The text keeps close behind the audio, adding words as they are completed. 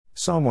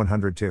Psalm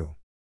 102.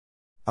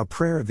 A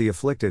prayer of the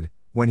afflicted,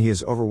 when he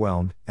is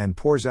overwhelmed, and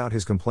pours out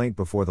his complaint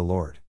before the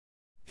Lord.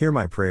 Hear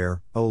my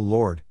prayer, O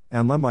Lord,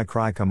 and let my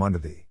cry come unto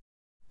thee.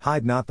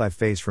 Hide not thy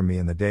face from me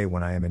in the day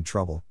when I am in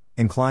trouble,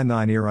 incline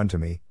thine ear unto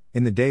me,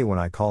 in the day when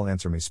I call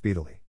answer me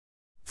speedily.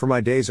 For my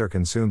days are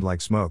consumed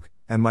like smoke,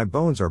 and my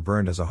bones are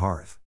burned as a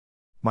hearth.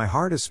 My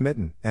heart is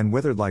smitten, and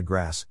withered like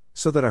grass,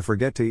 so that I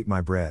forget to eat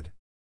my bread.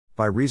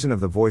 By reason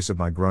of the voice of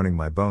my groaning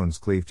my bones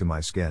cleave to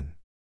my skin.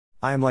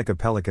 I am like a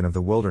pelican of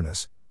the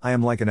wilderness, I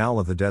am like an owl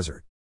of the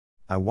desert.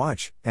 I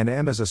watch, and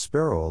am as a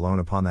sparrow alone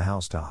upon the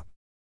housetop.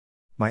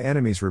 My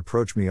enemies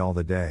reproach me all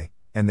the day,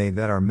 and they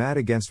that are mad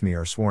against me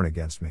are sworn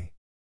against me.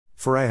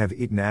 For I have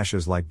eaten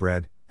ashes like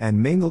bread,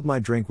 and mingled my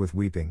drink with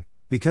weeping,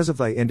 because of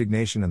thy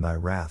indignation and thy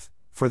wrath,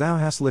 for thou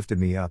hast lifted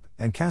me up,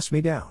 and cast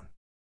me down.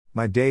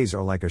 My days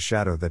are like a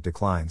shadow that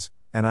declines,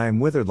 and I am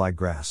withered like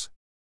grass.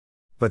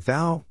 But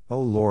thou,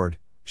 O Lord,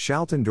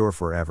 shalt endure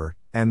forever,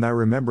 and thy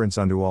remembrance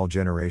unto all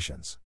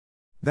generations.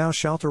 Thou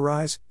shalt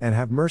arise, and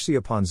have mercy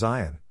upon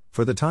Zion,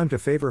 for the time to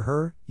favor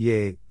her,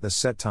 yea, the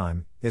set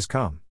time, is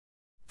come.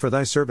 For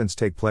thy servants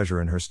take pleasure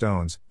in her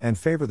stones, and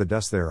favor the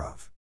dust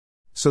thereof.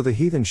 So the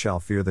heathen shall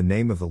fear the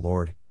name of the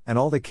Lord, and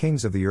all the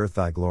kings of the earth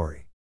thy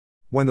glory.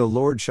 When the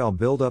Lord shall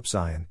build up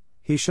Zion,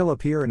 he shall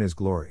appear in his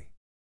glory.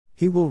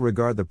 He will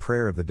regard the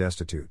prayer of the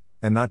destitute,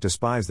 and not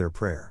despise their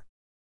prayer.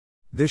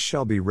 This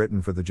shall be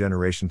written for the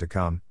generation to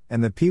come,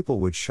 and the people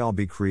which shall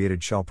be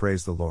created shall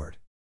praise the Lord.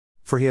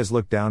 For he has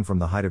looked down from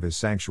the height of his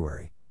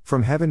sanctuary,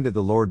 from heaven did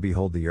the Lord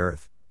behold the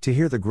earth, to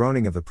hear the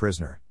groaning of the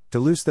prisoner, to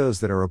loose those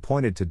that are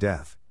appointed to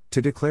death,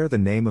 to declare the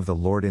name of the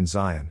Lord in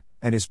Zion,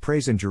 and his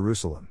praise in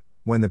Jerusalem,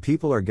 when the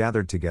people are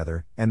gathered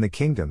together, and the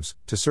kingdoms,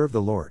 to serve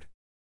the Lord.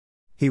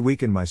 He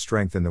weakened my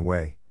strength in the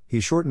way,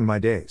 he shortened my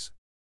days.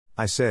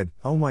 I said,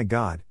 O my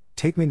God,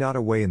 take me not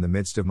away in the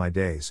midst of my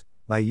days,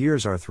 thy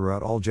years are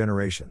throughout all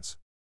generations.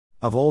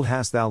 Of old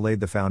hast thou laid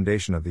the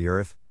foundation of the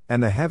earth,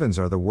 and the heavens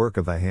are the work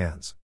of thy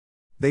hands.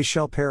 They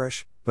shall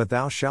perish, but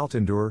thou shalt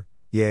endure,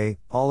 yea,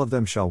 all of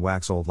them shall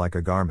wax old like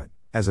a garment,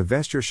 as a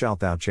vesture shalt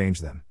thou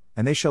change them,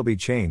 and they shall be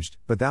changed,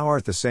 but thou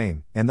art the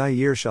same, and thy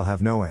years shall have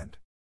no end.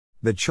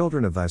 The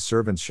children of thy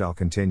servants shall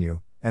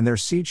continue, and their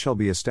seed shall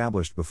be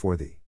established before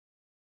thee.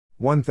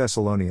 1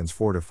 Thessalonians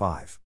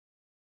 4-5.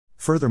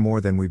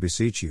 Furthermore then we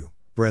beseech you,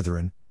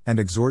 brethren, and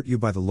exhort you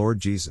by the Lord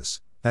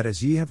Jesus, that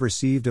as ye have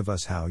received of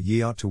us how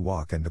ye ought to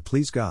walk and to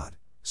please God,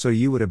 so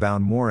ye would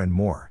abound more and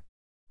more.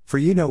 For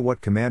ye know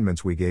what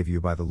commandments we gave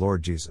you by the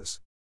Lord Jesus.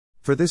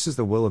 For this is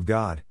the will of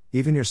God,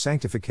 even your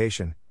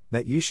sanctification,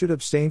 that ye should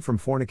abstain from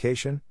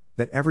fornication,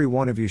 that every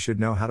one of you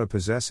should know how to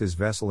possess his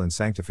vessel in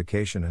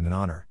sanctification and in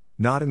honor,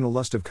 not in the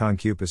lust of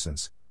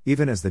concupiscence,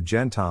 even as the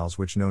Gentiles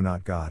which know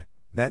not God,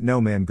 that no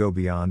man go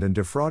beyond and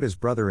defraud his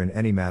brother in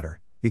any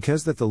matter,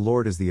 because that the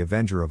Lord is the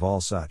avenger of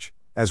all such,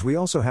 as we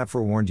also have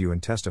forewarned you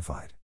and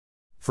testified.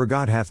 For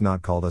God hath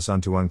not called us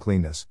unto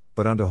uncleanness,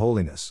 but unto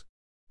holiness.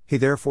 He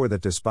therefore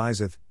that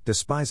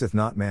despiseth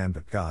not man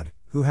but God,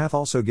 who hath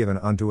also given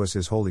unto us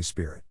his Holy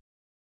Spirit.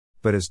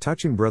 But as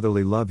touching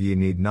brotherly love ye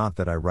need not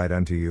that I write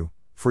unto you,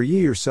 for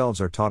ye yourselves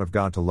are taught of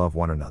God to love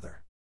one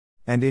another.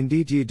 And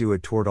indeed ye do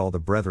it toward all the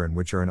brethren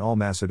which are in all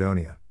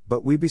Macedonia,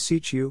 but we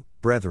beseech you,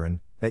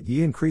 brethren, that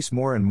ye increase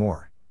more and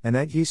more, and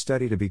that ye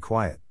study to be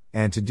quiet,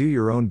 and to do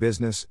your own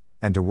business,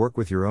 and to work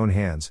with your own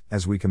hands,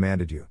 as we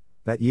commanded you,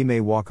 that ye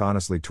may walk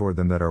honestly toward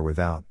them that are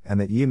without, and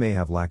that ye may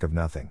have lack of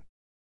nothing.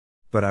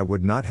 But I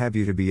would not have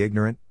you to be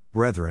ignorant,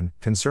 brethren,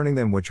 concerning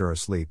them which are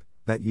asleep,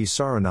 that ye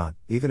sorrow not,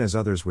 even as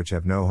others which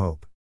have no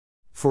hope.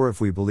 For if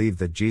we believe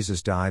that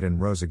Jesus died and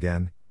rose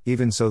again,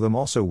 even so them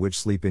also which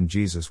sleep in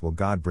Jesus will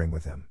God bring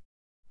with him.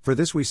 For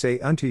this we say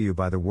unto you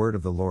by the word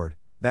of the Lord,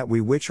 that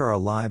we which are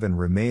alive and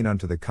remain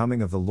unto the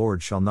coming of the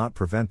Lord shall not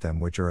prevent them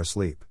which are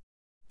asleep.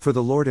 For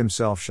the Lord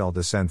himself shall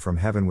descend from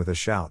heaven with a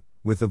shout,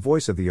 with the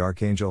voice of the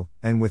archangel,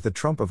 and with the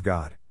trump of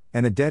God,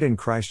 and the dead in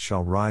Christ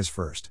shall rise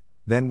first.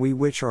 Then we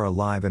which are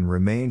alive and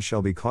remain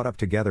shall be caught up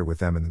together with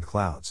them in the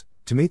clouds,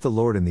 to meet the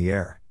Lord in the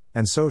air,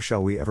 and so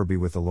shall we ever be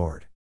with the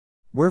Lord.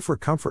 Wherefore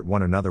comfort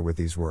one another with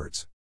these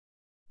words.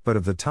 But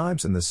of the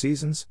times and the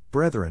seasons,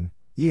 brethren,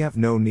 ye have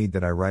no need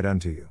that I write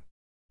unto you.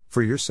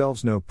 For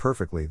yourselves know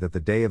perfectly that the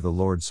day of the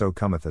Lord so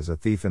cometh as a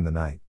thief in the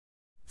night.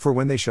 For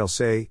when they shall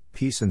say,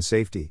 peace and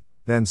safety,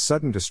 then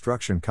sudden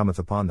destruction cometh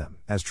upon them,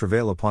 as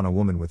travail upon a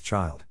woman with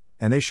child,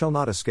 and they shall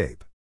not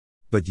escape.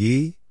 But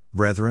ye,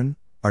 brethren,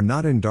 are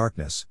not in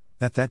darkness,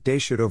 that day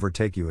should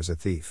overtake you as a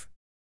thief.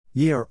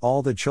 Ye are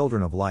all the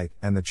children of light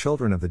and the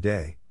children of the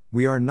day,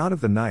 we are not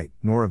of the night,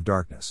 nor of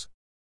darkness.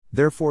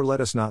 Therefore let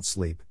us not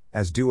sleep,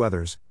 as do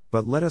others,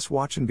 but let us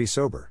watch and be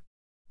sober.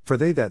 For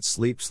they that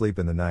sleep sleep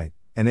in the night,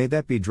 and they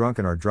that be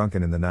drunken are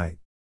drunken in the night.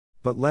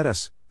 But let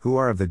us, who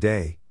are of the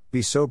day,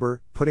 be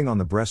sober, putting on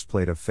the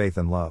breastplate of faith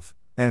and love,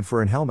 and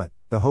for an helmet,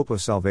 the hope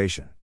of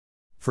salvation.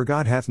 For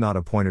God hath not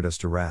appointed us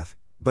to wrath,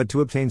 but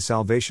to obtain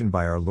salvation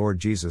by our Lord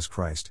Jesus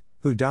Christ,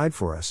 who died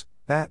for us,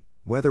 that,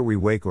 whether we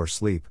wake or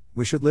sleep,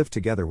 we should live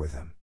together with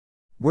him.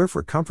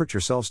 Wherefore comfort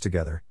yourselves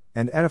together,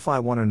 and edify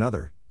one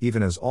another,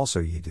 even as also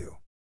ye do.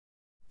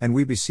 And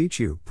we beseech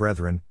you,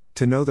 brethren,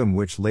 to know them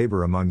which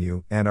labor among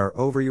you, and are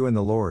over you in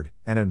the Lord,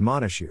 and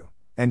admonish you,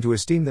 and to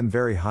esteem them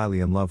very highly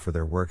in love for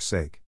their work's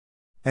sake.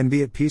 And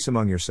be at peace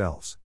among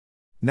yourselves.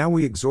 Now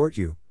we exhort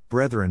you,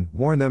 brethren,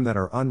 warn them that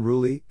are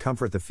unruly,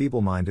 comfort the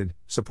feeble-minded,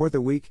 support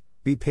the weak,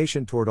 be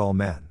patient toward all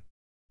men.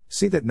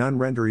 See that none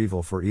render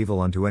evil for evil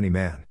unto any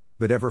man,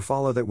 but ever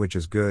follow that which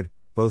is good,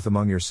 both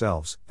among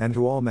yourselves, and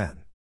to all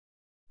men.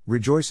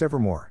 Rejoice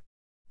evermore.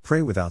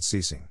 Pray without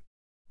ceasing.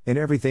 In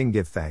everything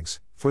give thanks,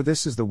 for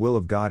this is the will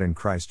of God in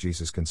Christ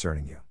Jesus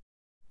concerning you.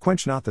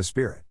 Quench not the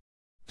spirit.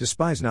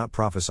 Despise not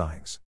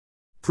prophesyings.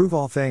 Prove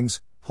all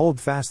things, hold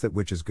fast that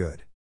which is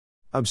good.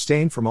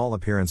 Abstain from all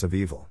appearance of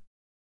evil.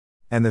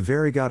 And the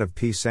very God of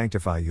peace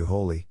sanctify you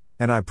wholly,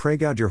 and I pray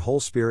God your whole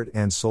spirit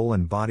and soul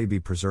and body be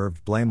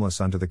preserved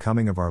blameless unto the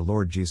coming of our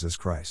Lord Jesus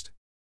Christ.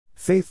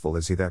 Faithful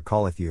is he that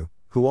calleth you,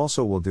 who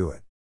also will do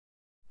it.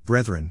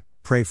 Brethren,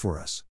 pray for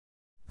us.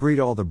 Greet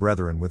all the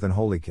brethren with an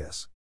holy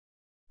kiss.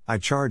 I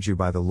charge you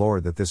by the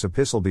Lord that this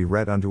epistle be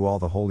read unto all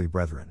the holy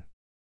brethren.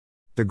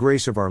 The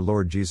grace of our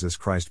Lord Jesus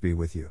Christ be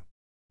with you.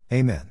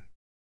 Amen.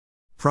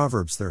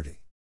 Proverbs 30.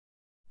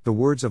 The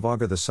words of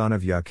Agur the son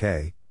of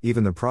Yakeh,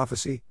 even the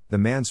prophecy, the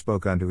man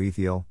spoke unto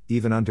Ethiel,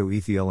 even unto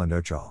Ethiel and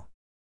Ochal.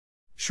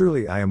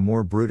 Surely I am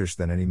more brutish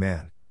than any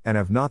man, and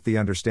have not the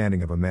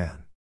understanding of a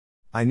man.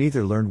 I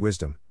neither learned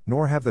wisdom,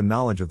 nor have the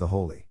knowledge of the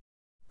holy.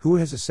 Who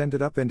has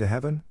ascended up into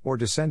heaven, or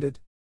descended?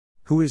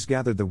 Who has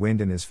gathered the wind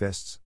in his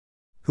fists?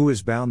 Who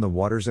has bound the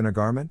waters in a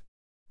garment?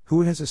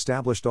 Who has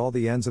established all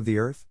the ends of the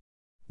earth?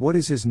 What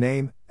is his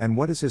name, and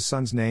what is his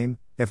son's name,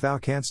 if thou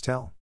canst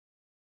tell?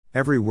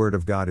 Every word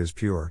of God is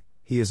pure,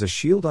 he is a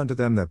shield unto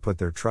them that put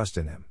their trust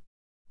in him.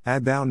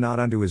 Add thou not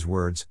unto his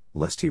words,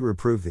 lest he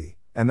reprove thee,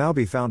 and thou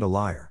be found a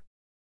liar.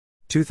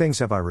 2 things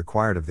have I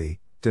required of thee,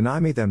 deny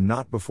me them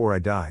not before I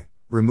die,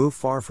 remove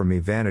far from me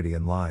vanity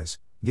and lies,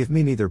 give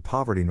me neither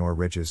poverty nor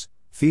riches,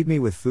 feed me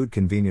with food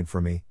convenient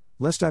for me,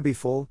 lest I be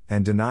full,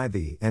 and deny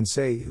thee, and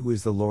say, Who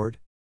is the Lord?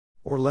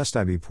 Or lest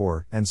I be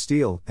poor, and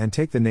steal, and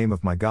take the name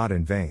of my God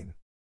in vain.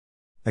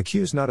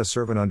 Accuse not a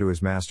servant unto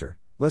his master,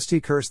 lest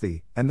he curse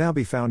thee, and thou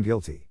be found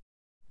guilty.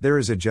 There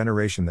is a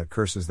generation that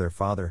curses their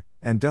father,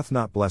 and doth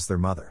not bless their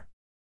mother.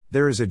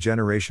 There is a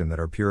generation that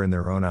are pure in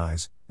their own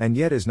eyes, and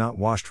yet is not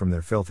washed from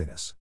their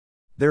filthiness.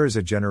 There is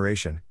a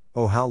generation,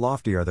 oh how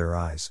lofty are their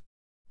eyes!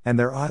 And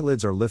their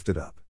eyelids are lifted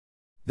up.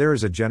 There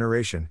is a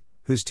generation,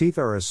 whose teeth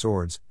are as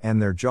swords,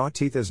 and their jaw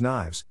teeth as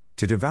knives,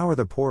 to devour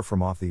the poor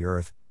from off the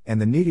earth, and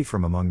the needy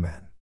from among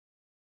men.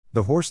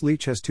 The horse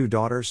leech has 2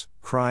 daughters,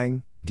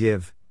 crying,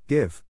 Give,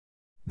 give.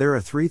 There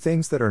are 3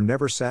 things that are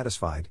never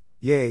satisfied,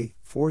 yea,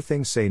 4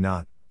 things say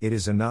not, It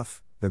is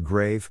enough, the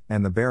grave,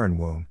 and the barren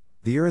womb,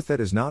 the earth that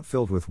is not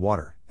filled with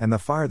water, and the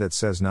fire that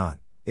says not,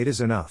 It is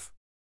enough.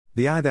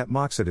 The eye that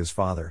mocks at his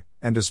father,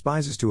 and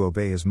despises to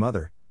obey his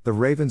mother, the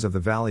ravens of the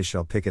valley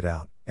shall pick it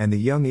out, and the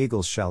young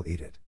eagles shall eat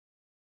it.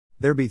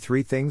 There be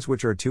 3 things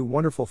which are too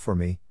wonderful for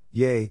me,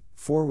 yea,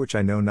 4 which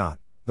I know not,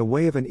 the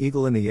way of an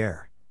eagle in the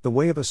air, the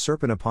way of a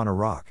serpent upon a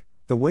rock,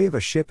 the way of a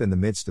ship in the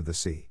midst of the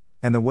sea,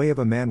 and the way of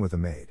a man with a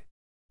maid.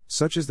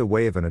 Such is the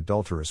way of an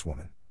adulterous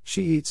woman,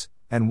 she eats,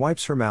 and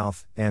wipes her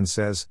mouth, and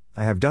says,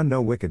 I have done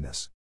no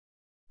wickedness.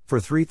 For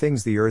 3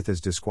 things the earth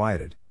is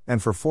disquieted,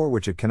 and for 4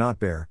 which it cannot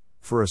bear,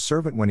 for a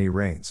servant when he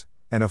reigns,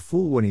 and a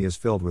fool when he is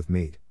filled with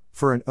meat,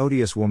 for an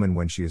odious woman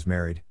when she is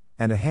married,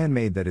 and a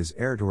handmaid that is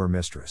heir to her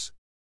mistress.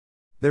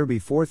 There be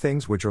 4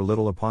 things which are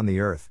little upon the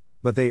earth,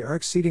 but they are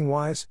exceeding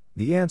wise,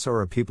 the ants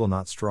are a people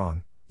not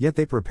strong, yet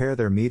they prepare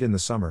their meat in the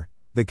summer,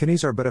 the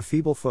canies are but a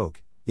feeble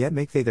folk, yet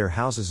make they their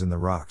houses in the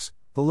rocks,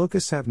 the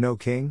locusts have no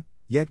king,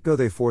 yet go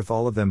they forth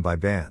all of them by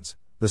bands,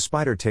 the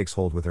spider takes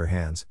hold with her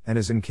hands, and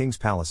is in kings'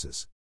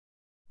 palaces.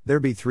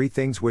 There be 3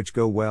 things which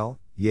go well,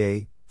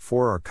 yea,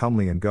 4 are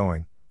comely and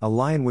going, a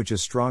lion which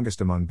is strongest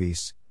among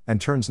beasts,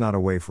 and turns not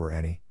away for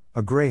any,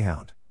 a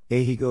greyhound,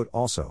 a he-goat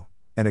also,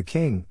 and a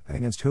king,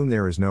 against whom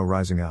there is no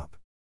rising up.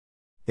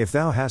 If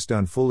thou hast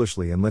done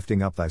foolishly in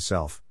lifting up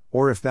thyself,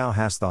 or if thou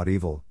hast thought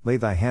evil, lay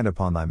thy hand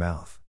upon thy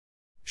mouth.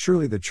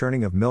 Surely the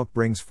churning of milk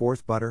brings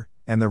forth butter,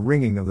 and the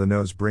wringing of the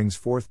nose brings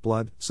forth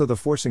blood, so the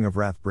forcing of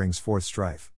wrath brings forth strife.